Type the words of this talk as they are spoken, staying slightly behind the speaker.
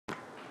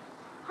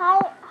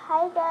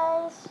Hi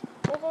guys.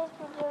 Today's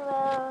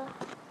video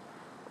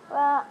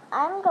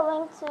I'm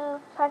going to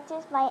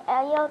practice my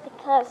aerial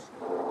because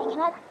I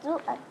cannot do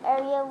an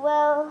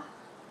aerial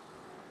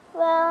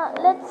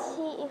let's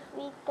see if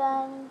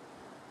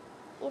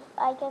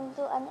I can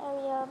do an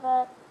aerial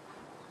but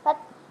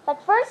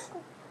but first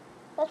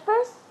but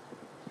first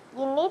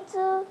you need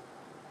to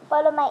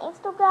follow my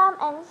Instagram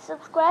and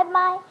subscribe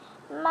my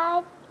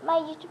my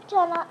YouTube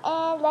channel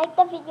and like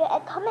the video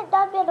and comment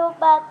down below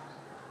but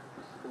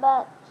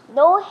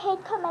no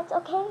hate comments,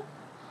 okay?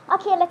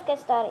 Okay, let's get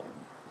started.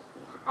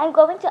 I'm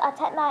going to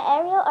attack my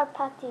aerial or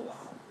practice.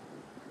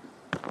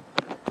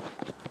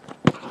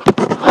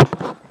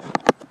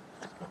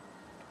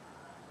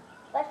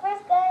 But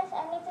first guys,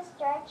 I need to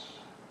stretch.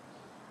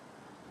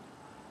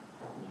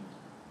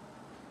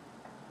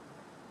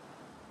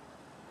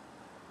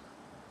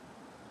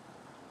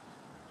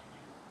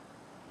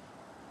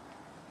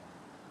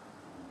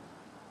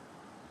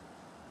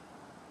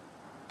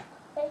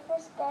 But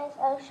first guys,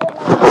 I'll show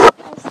my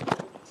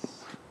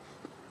skills.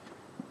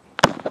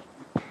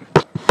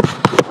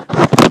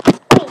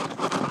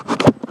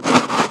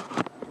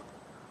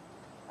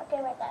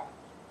 Okay, right there.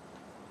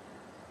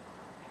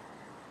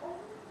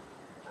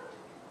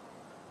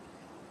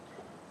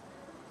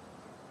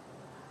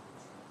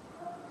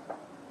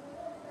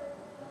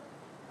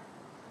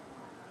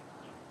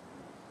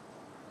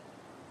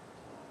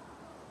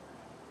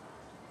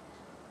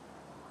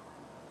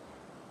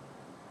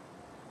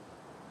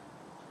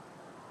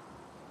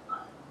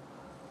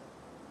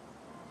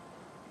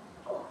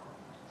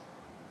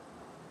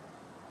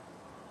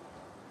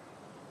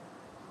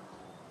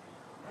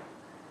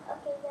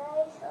 Okay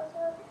guys,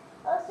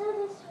 also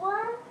this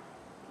one.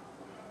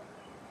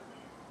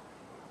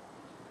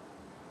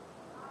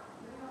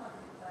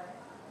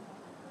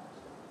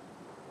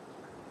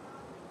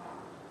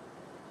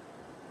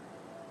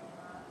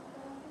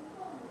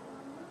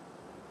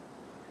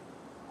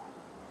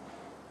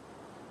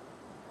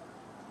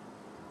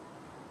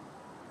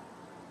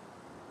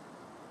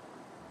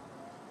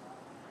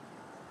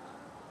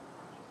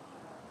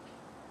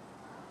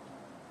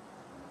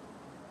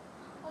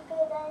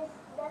 Okay guys,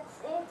 that's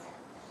it.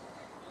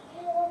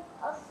 Okay,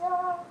 also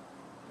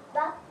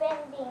back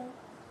bending.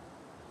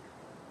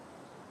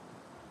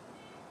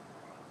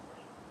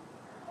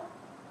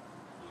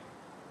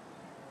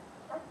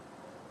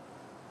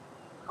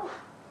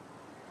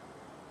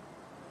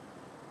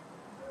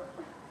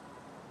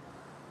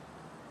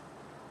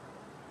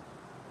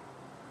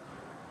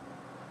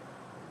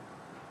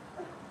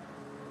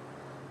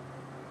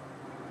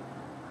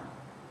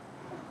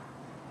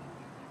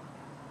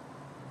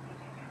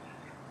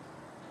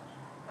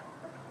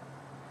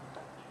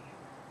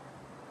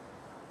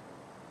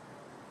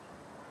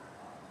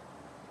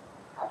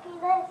 Okay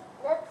guys,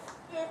 that's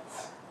it.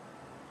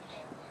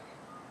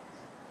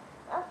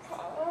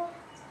 Okay.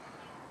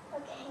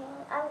 Okay,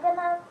 I'm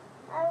gonna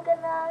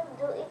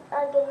do it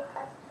again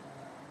at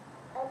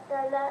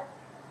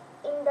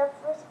in the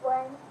first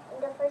one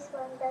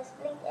the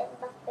split and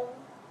back bend.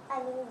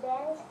 I mean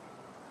bend.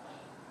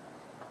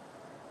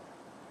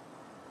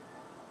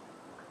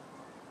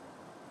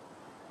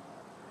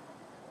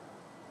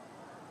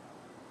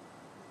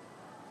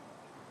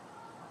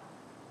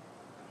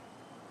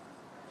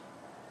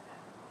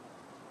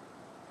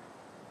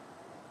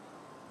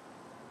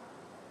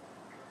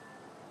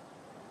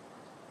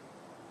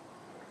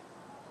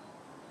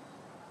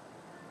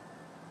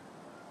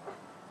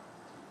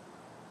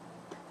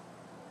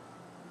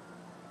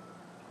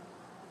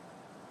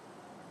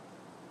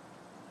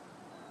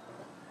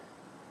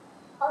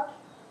 Okay,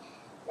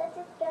 that's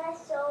it guys.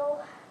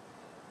 So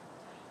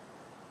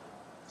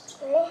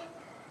okay.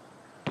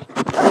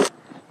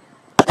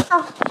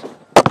 Oh,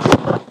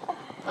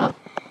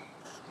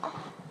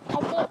 I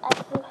think I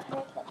feel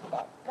hurt like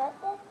that, but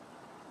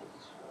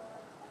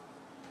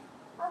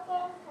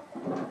okay.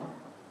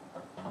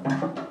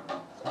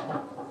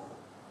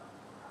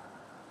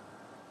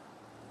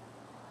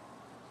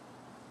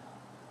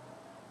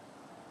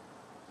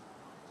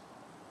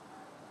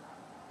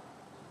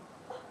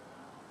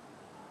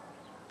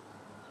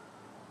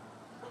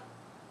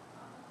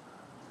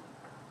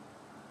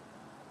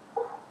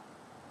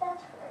 That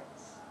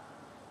hurts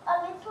a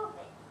little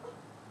bit.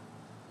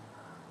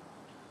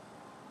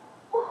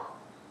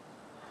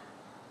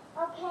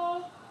 Okay.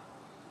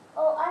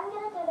 Oh, I'm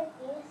gonna do like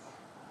this.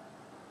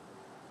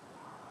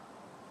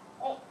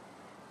 Wait,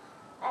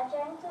 I'm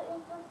trying to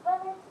improve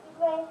balance with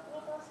my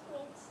little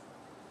splits.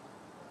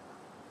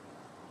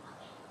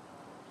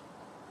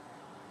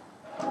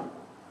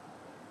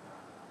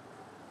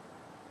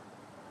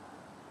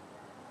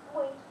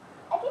 Wait,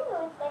 I can do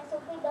it like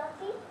Sophie, don't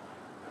see?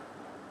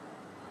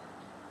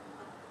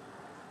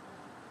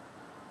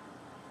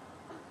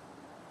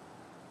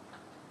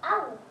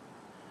 Ow!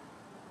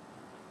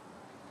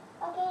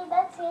 Okay,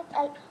 that's it.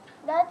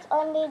 That's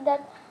only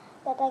that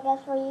I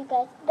got for you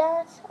guys.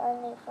 That's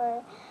only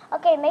for.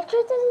 Okay, make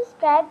sure to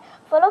subscribe.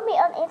 Follow me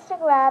on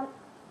Instagram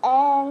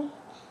and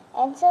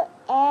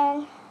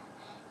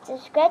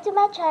subscribe to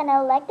my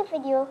channel. Like the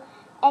video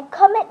and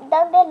comment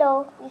down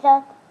below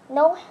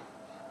no,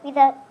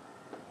 without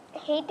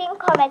hating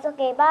comments.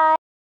 Okay, bye.